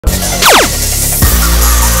It's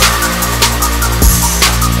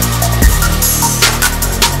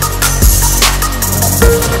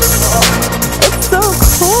so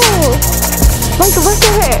cool! Like, look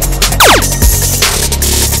at it!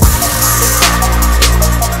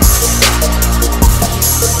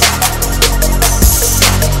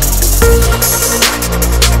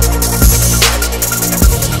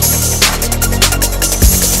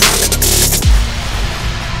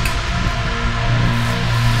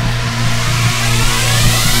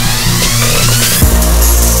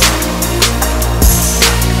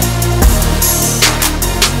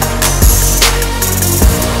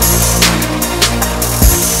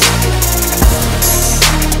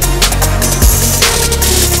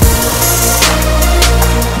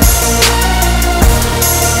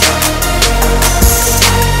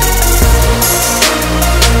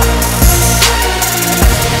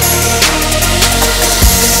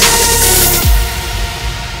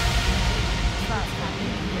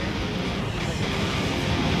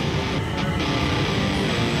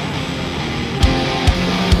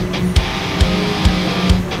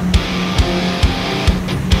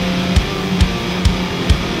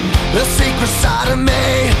 The secret side of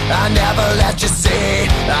me, I never let you see.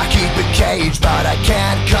 I keep it caged, but I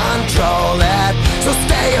can't control it. So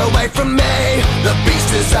stay away from me, the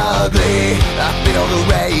beast is ugly. I feel the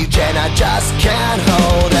rage and I just can't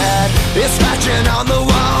hold it. It's scratching on the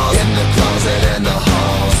walls, in the closet, in the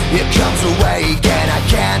halls. It comes awake and I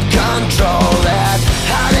can't control it.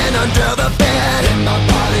 Hiding under the bed, in my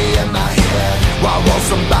body, in my head. Why won't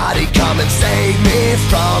somebody come and save me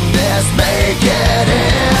from this? Make it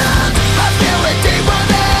end. I feel it deep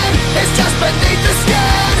within, it's just beneath the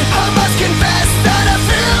skin. I must confess that I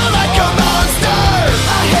feel like a monster.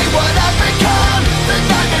 I hate what I've become, the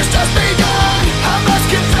nightmare's just begun. I must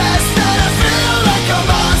confess that I feel like a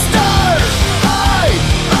monster.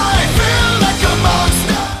 I feel like a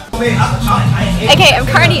monster. Okay, I'm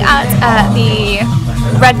currently at the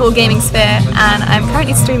Redbull gaming sphere and I'm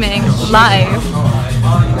currently streaming live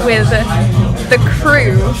with the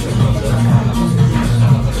crew.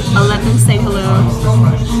 I'll let them say hello.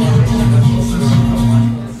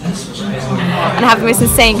 And I have the most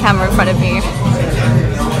insane camera in front of me.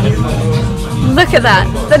 Look at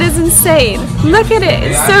that. That is insane. Look at it.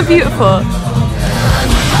 It's so beautiful.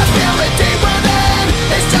 I feel it deep within,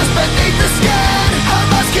 it's just beneath the skin.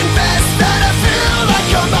 I must confess that I feel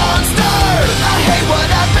like a monster. I hate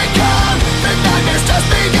what I've become, the nightmare's just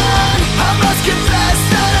begun. I must confess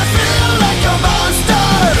that I feel like a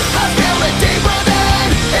monster. I feel it deep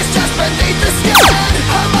within, it's just beneath the skin.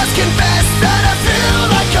 I must confess that I feel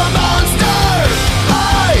like a monster.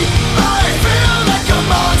 I feel like a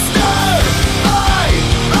monster.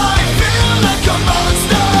 I feel like a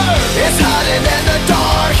monster. It's hiding in the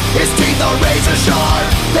dark, its teeth are razor sharp.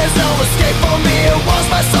 There's no escape for me, it wants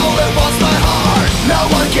my soul, it wants my heart. No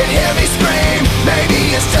one can hear me scream,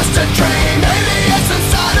 maybe it's just a dream. Maybe it's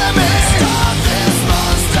inside of me. Stop this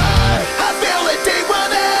monster. I feel it deep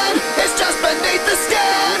within, it's just beneath the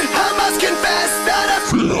skin. I must confess that I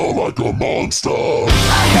feel like a monster.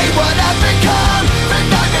 I hate what I've become, the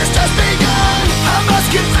nightmare's just begun. I must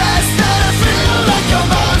confess that I feel like a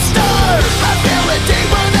monster. I feel it deep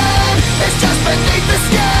within, it's just beneath the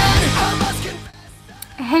skin. I must confess.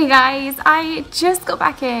 Hey guys, I just got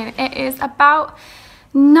back in. It is about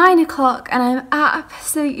 9 o'clock and I'm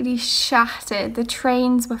absolutely shattered. The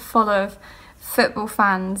trains were full of football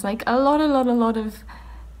fans, like a lot of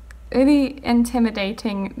really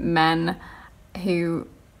intimidating men who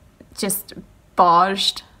just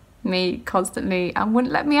barged me constantly and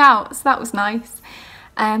wouldn't let me out, so that was nice.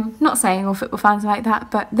 Not saying all football fans are like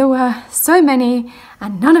that, but there were so many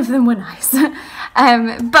and none of them were nice. But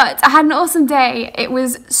I had an awesome day. It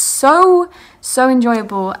was so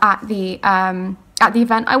enjoyable at the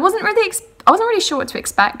event. I wasn't really sure what to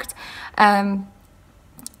expect,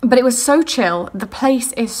 but it was so chill. The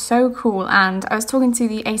place is so cool, and I was talking to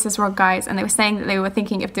the Asus ROG guys and they were saying that they were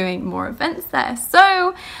thinking of doing more events there.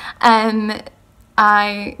 So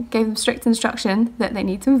I gave them strict instruction that they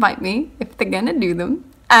need to invite me if they're gonna do them,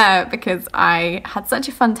 because I had such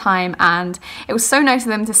a fun time and it was so nice of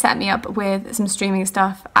them to set me up with some streaming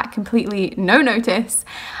stuff at completely no notice.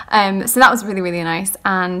 So that was really nice,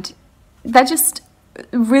 and they're just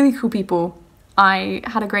really cool people. I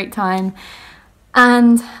had a great time.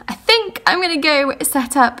 And I think I'm gonna go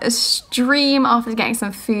set up a stream after getting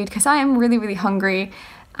some food because I am really hungry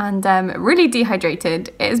and really dehydrated.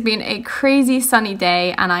 It has been a crazy sunny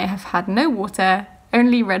day and I have had no water,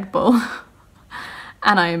 only Red Bull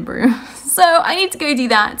and Iron Brew. So I need to go do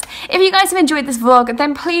that. If you guys have enjoyed this vlog,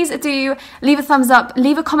 then please do leave a thumbs up,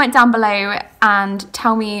 leave a comment down below and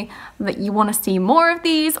tell me that you want to see more of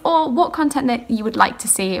these or what content that you would like to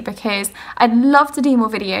see, because I'd love to do more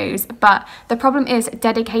videos, but the problem is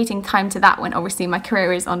dedicating time to that when obviously my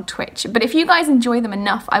career is on Twitch. But if you guys enjoy them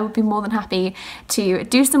enough, I would be more than happy to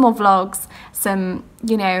do some more vlogs, some,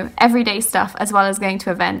 you know, everyday stuff, as well as going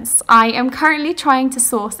to events. I am currently trying to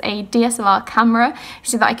source a DSLR camera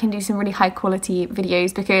so that I can do some really high quality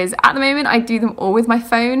videos, because at the moment I do them all with my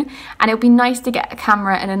phone, and it would be nice to get a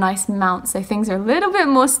camera and a nice mount so things are a little bit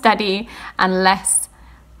more steady and less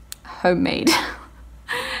homemade.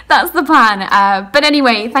 That's the plan. But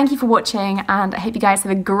anyway, thank you for watching, and I hope you guys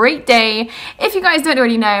have a great day. If you guys don't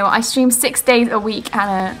already know, I stream 6 days a week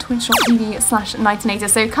at twitch.tv/Knightenator,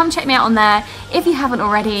 so come check me out on there if you haven't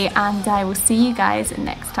already, and I will see you guys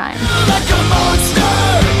next time. Like a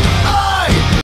monster.